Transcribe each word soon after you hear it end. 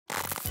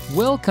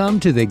Welcome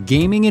to the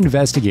Gaming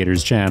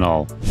Investigators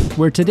channel,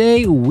 where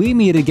today we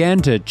meet again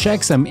to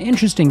check some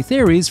interesting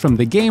theories from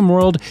the game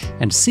world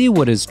and see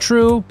what is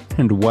true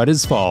and what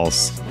is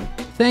false.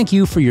 Thank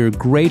you for your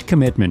great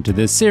commitment to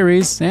this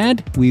series,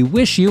 and we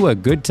wish you a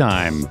good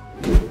time.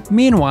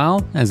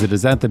 Meanwhile, as it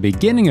is at the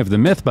beginning of the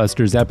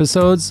Mythbusters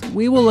episodes,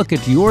 we will look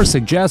at your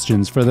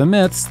suggestions for the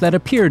myths that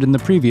appeared in the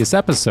previous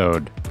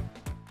episode.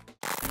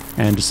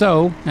 And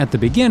so, at the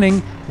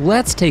beginning,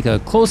 let's take a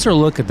closer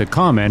look at the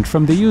comment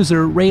from the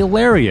user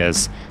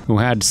Raylarius, who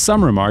had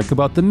some remark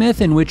about the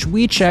myth in which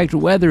we checked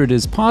whether it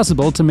is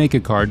possible to make a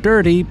car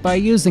dirty by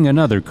using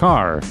another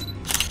car.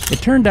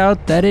 It turned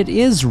out that it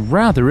is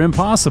rather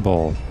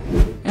impossible.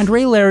 And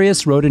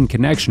Raylarius wrote in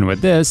connection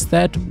with this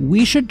that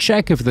we should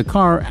check if the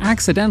car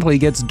accidentally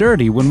gets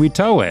dirty when we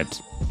tow it.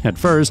 At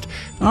first,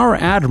 our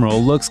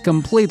Admiral looks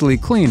completely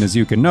clean, as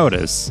you can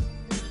notice.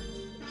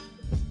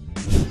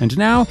 And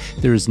now,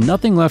 there is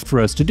nothing left for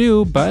us to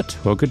do but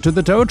hook it to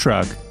the tow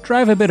truck,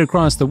 drive a bit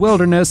across the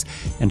wilderness,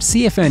 and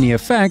see if any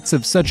effects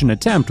of such an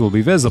attempt will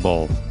be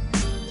visible.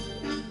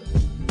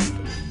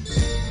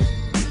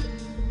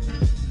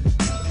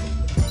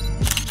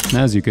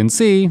 As you can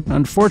see,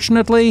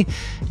 unfortunately,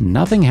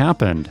 nothing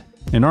happened.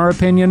 In our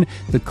opinion,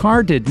 the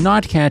car did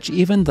not catch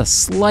even the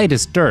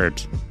slightest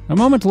dirt. A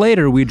moment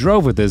later, we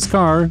drove with this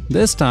car,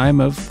 this time,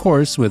 of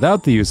course,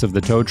 without the use of the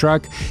tow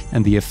truck,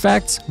 and the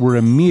effects were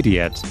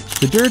immediate.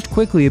 The dirt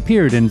quickly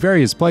appeared in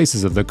various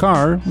places of the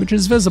car, which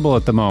is visible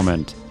at the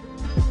moment.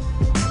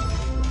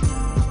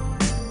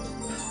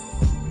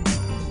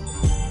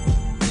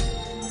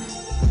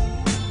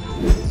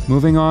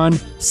 Moving on,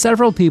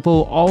 several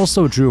people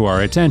also drew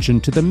our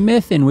attention to the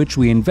myth in which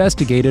we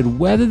investigated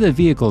whether the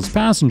vehicle's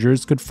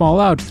passengers could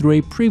fall out through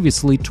a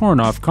previously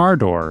torn-off car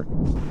door.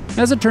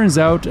 As it turns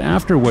out,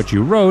 after what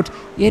you wrote,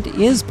 it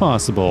is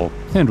possible.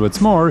 And what's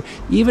more,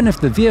 even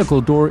if the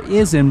vehicle door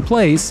is in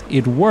place,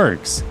 it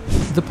works.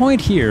 The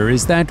point here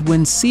is that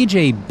when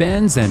CJ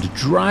bends and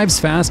drives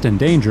fast and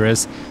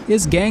dangerous,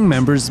 his gang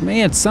members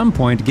may at some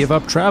point give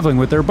up traveling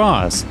with their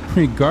boss,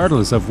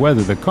 regardless of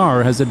whether the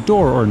car has a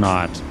door or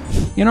not.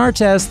 In our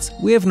tests,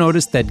 we have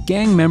noticed that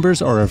gang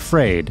members are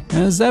afraid,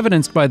 as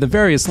evidenced by the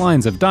various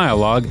lines of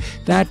dialogue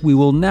that we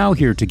will now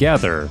hear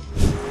together.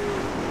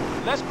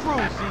 Let's cruise,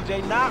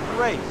 CJ, not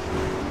race.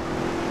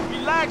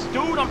 Relax,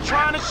 dude, I'm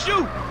trying to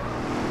shoot.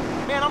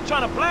 Man, I'm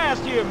trying to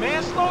blast here,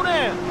 man, slow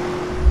down.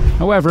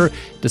 However,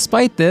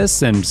 despite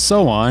this and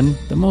so on,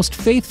 the most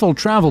faithful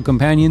travel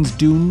companions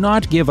do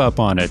not give up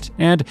on it,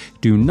 and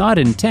do not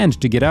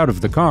intend to get out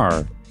of the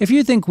car. If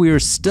you think we are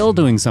still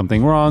doing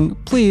something wrong,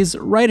 please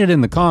write it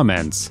in the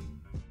comments.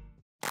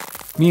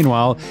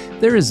 Meanwhile,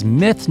 there is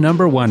myth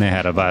number 1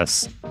 ahead of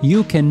us.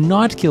 You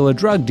cannot kill a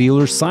drug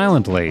dealer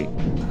silently.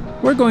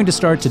 We're going to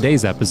start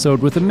today's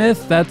episode with a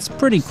myth that's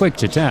pretty quick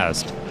to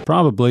test.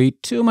 Probably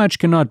too much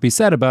cannot be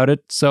said about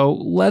it, so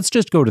let's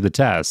just go to the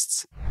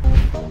tests.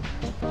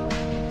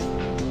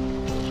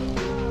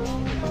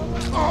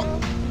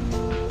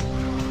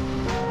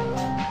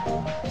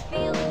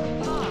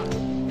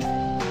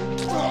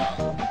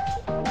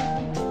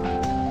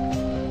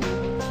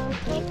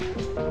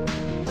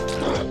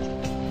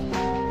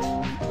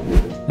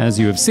 As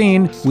you have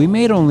seen, we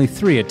made only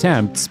 3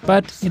 attempts,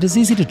 but it is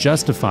easy to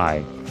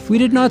justify. We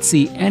did not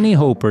see any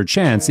hope or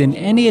chance in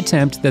any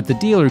attempt that the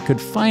dealer could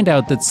find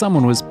out that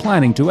someone was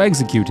planning to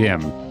execute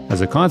him,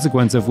 as a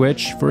consequence of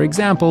which, for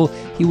example,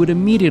 he would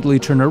immediately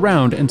turn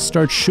around and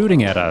start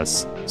shooting at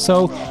us.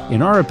 So,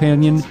 in our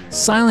opinion,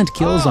 silent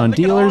kills on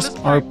dealers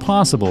are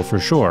possible for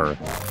sure.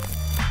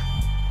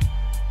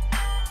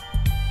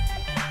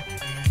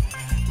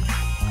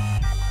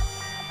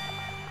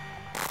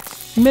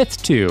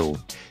 Myth 2.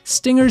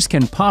 Stingers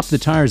can pop the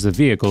tires of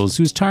vehicles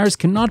whose tires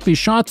cannot be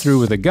shot through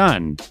with a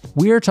gun.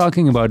 We are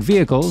talking about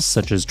vehicles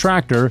such as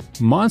tractor,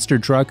 monster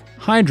truck,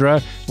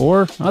 hydra,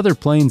 or other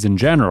planes in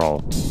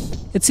general.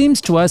 It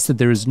seems to us that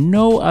there is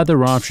no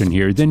other option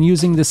here than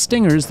using the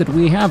stingers that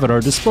we have at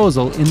our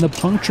disposal in the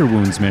puncture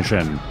wounds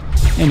mission.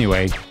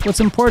 Anyway,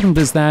 what's important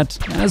is that,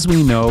 as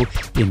we know,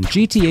 in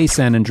GTA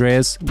San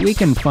Andreas, we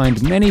can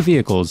find many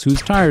vehicles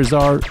whose tires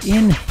are,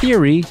 in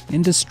theory,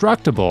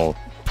 indestructible.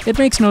 It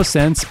makes no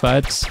sense,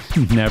 but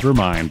never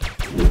mind.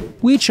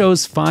 We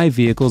chose 5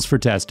 vehicles for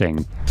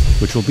testing,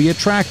 which will be a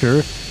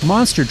tractor,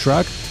 monster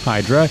truck,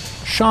 hydra,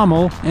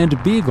 Schammel,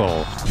 and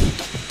beagle.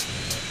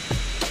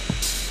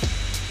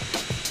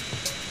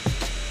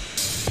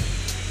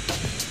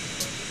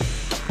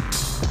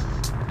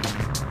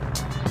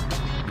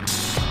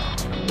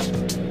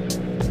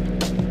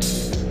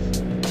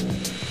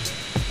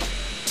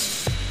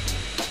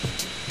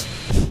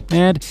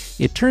 And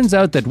it turns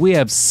out that we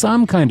have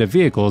some kind of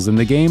vehicles in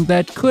the game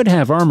that could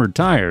have armored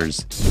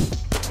tires.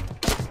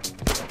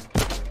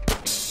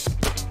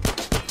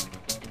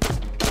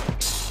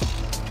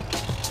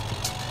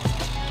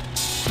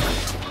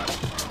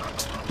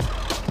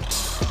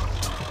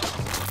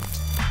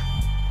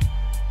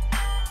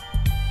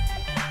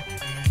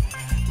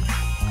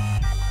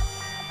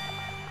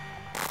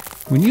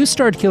 When you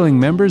start killing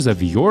members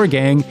of your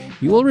gang,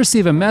 you will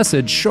receive a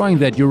message showing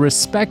that your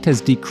respect has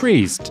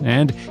decreased,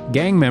 and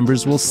gang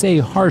members will say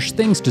harsh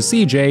things to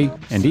CJ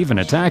and even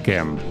attack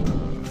him.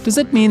 Does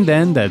it mean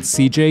then that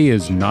CJ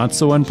is not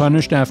so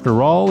unpunished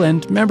after all,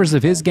 and members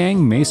of his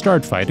gang may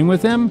start fighting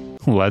with him?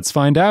 Let's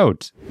find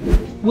out.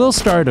 We'll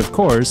start, of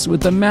course,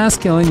 with the mass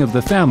killing of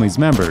the family's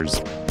members.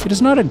 It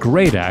is not a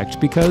great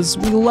act because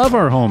we love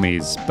our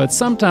homies, but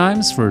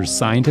sometimes, for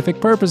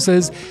scientific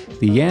purposes,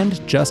 the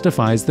end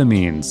justifies the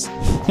means.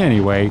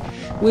 Anyway,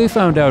 we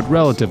found out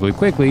relatively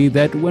quickly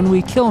that when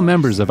we kill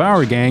members of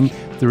our gang,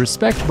 the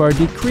respect bar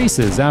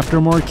decreases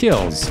after more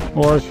kills,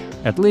 or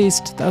at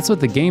least that's what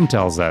the game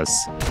tells us.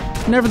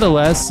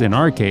 Nevertheless, in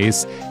our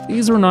case,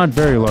 these were not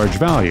very large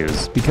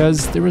values,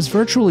 because there was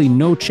virtually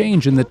no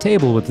change in the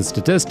table with the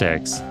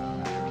statistics.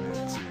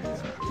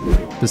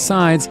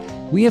 Besides,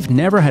 we have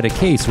never had a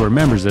case where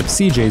members of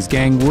CJ's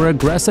gang were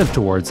aggressive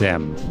towards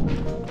him.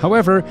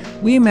 However,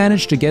 we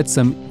managed to get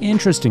some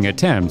interesting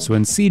attempts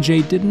when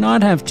CJ did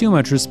not have too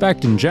much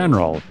respect in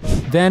general.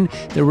 Then,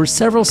 there were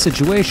several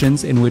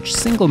situations in which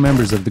single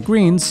members of the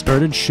Greens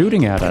started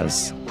shooting at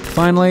us.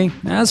 Finally,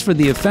 as for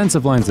the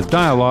offensive lines of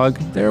dialogue,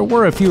 there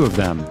were a few of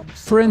them.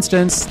 For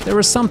instance, there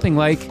was something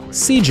like,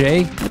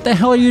 "CJ, what the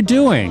hell are you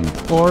doing?"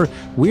 Or,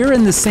 "We're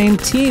in the same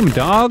team,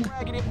 dog."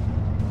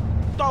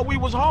 Thought we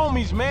was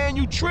homies, man.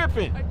 You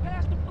tripping.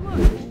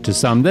 To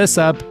sum this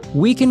up,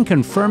 we can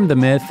confirm the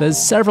myth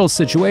as several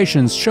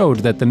situations showed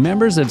that the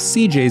members of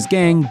CJ's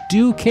gang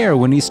do care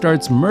when he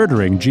starts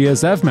murdering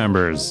GSF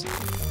members.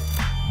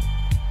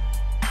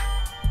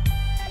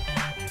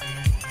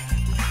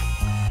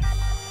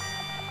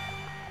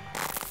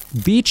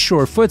 Beach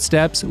shore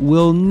footsteps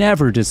will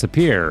never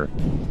disappear.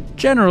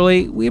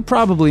 Generally, we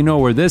probably know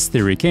where this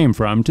theory came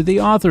from to the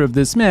author of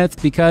this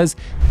myth because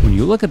when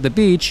you look at the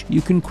beach,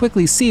 you can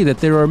quickly see that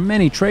there are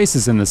many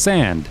traces in the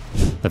sand.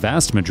 The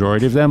vast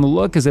majority of them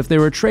look as if they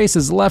were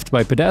traces left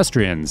by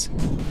pedestrians.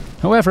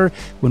 However,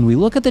 when we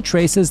look at the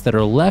traces that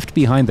are left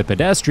behind the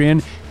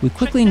pedestrian, we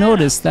quickly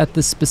notice that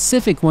the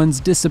specific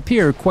ones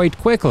disappear quite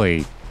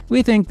quickly.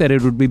 We think that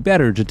it would be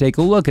better to take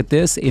a look at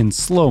this in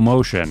slow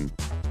motion.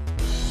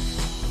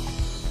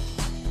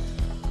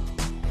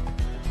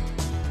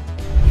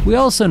 We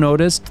also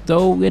noticed,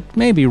 though it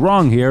may be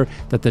wrong here,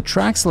 that the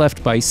tracks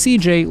left by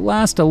CJ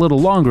last a little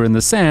longer in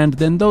the sand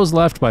than those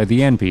left by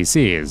the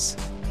NPCs.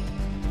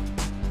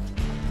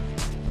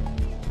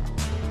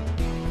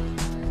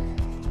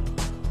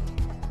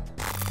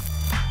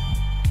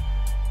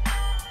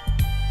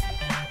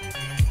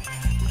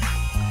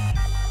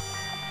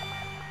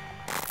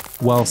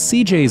 While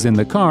CJ's in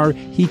the car,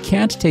 he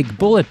can't take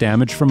bullet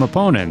damage from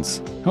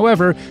opponents.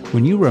 However,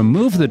 when you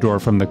remove the door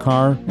from the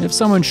car, if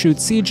someone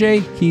shoots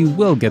CJ, he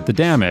will get the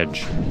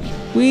damage.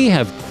 We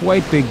have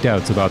quite big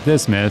doubts about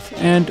this myth,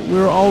 and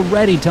we're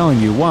already telling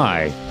you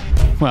why.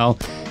 Well,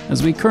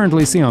 as we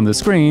currently see on the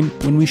screen,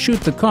 when we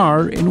shoot the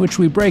car in which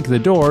we break the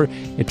door,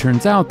 it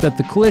turns out that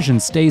the collision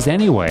stays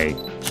anyway.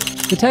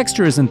 The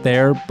texture isn't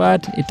there,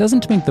 but it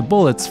doesn't make the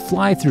bullets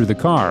fly through the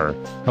car.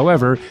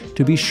 However,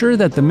 to be sure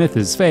that the myth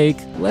is fake,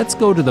 let's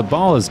go to the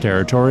Ballas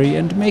territory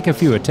and make a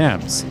few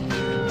attempts.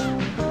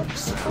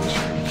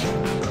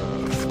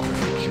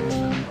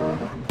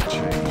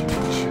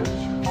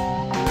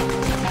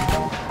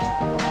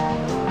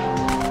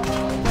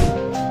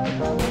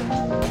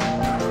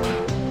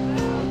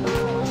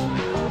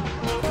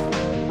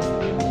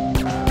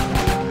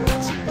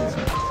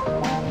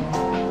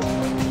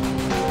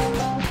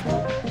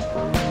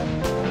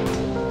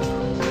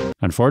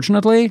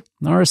 Unfortunately,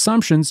 our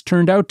assumptions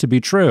turned out to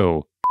be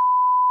true.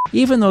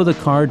 Even though the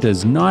car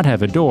does not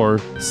have a door,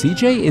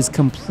 CJ is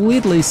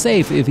completely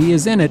safe if he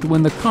is in it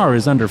when the car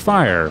is under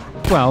fire.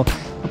 Well,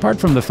 apart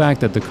from the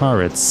fact that the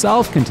car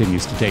itself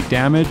continues to take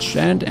damage,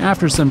 and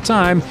after some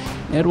time,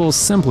 it will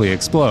simply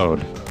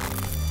explode.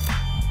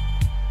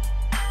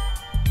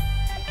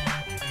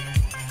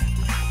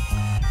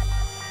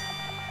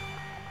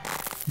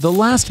 The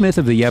last myth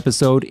of the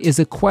episode is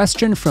a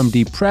question from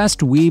Depressed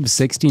Weeb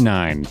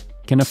 69.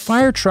 Can a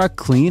fire truck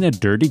clean a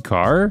dirty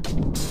car?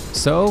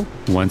 So,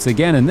 once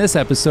again in this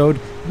episode,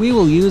 we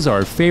will use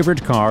our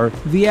favorite car,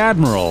 the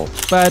Admiral,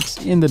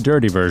 but in the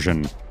dirty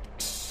version.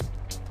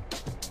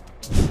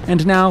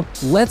 And now,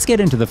 let's get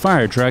into the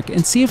fire truck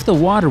and see if the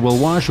water will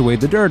wash away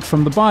the dirt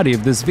from the body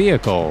of this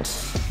vehicle.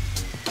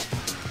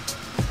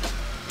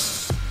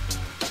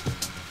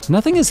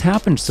 Nothing has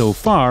happened so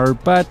far,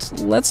 but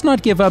let's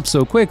not give up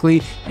so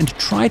quickly and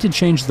try to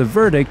change the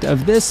verdict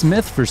of this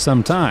myth for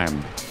some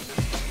time.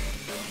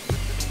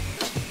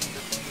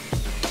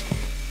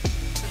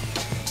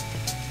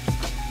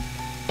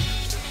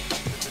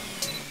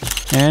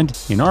 And,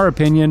 in our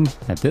opinion,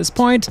 at this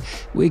point,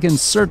 we can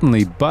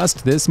certainly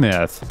bust this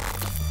myth.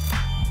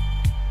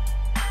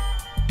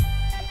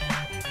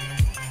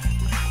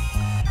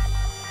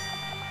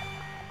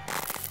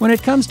 When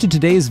it comes to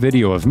today's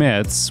video of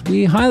myths,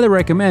 we highly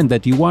recommend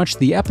that you watch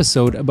the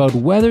episode about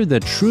whether the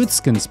Truth's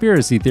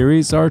conspiracy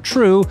theories are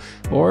true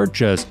or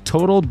just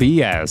total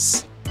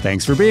BS.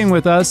 Thanks for being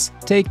with us,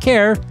 take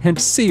care, and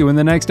see you in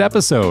the next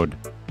episode.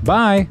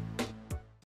 Bye!